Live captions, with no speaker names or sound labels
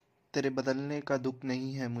तेरे बदलने का दुख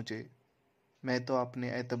नहीं है मुझे, मैं तो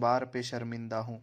अपने एतबार पे शर्मिंदा हूँ।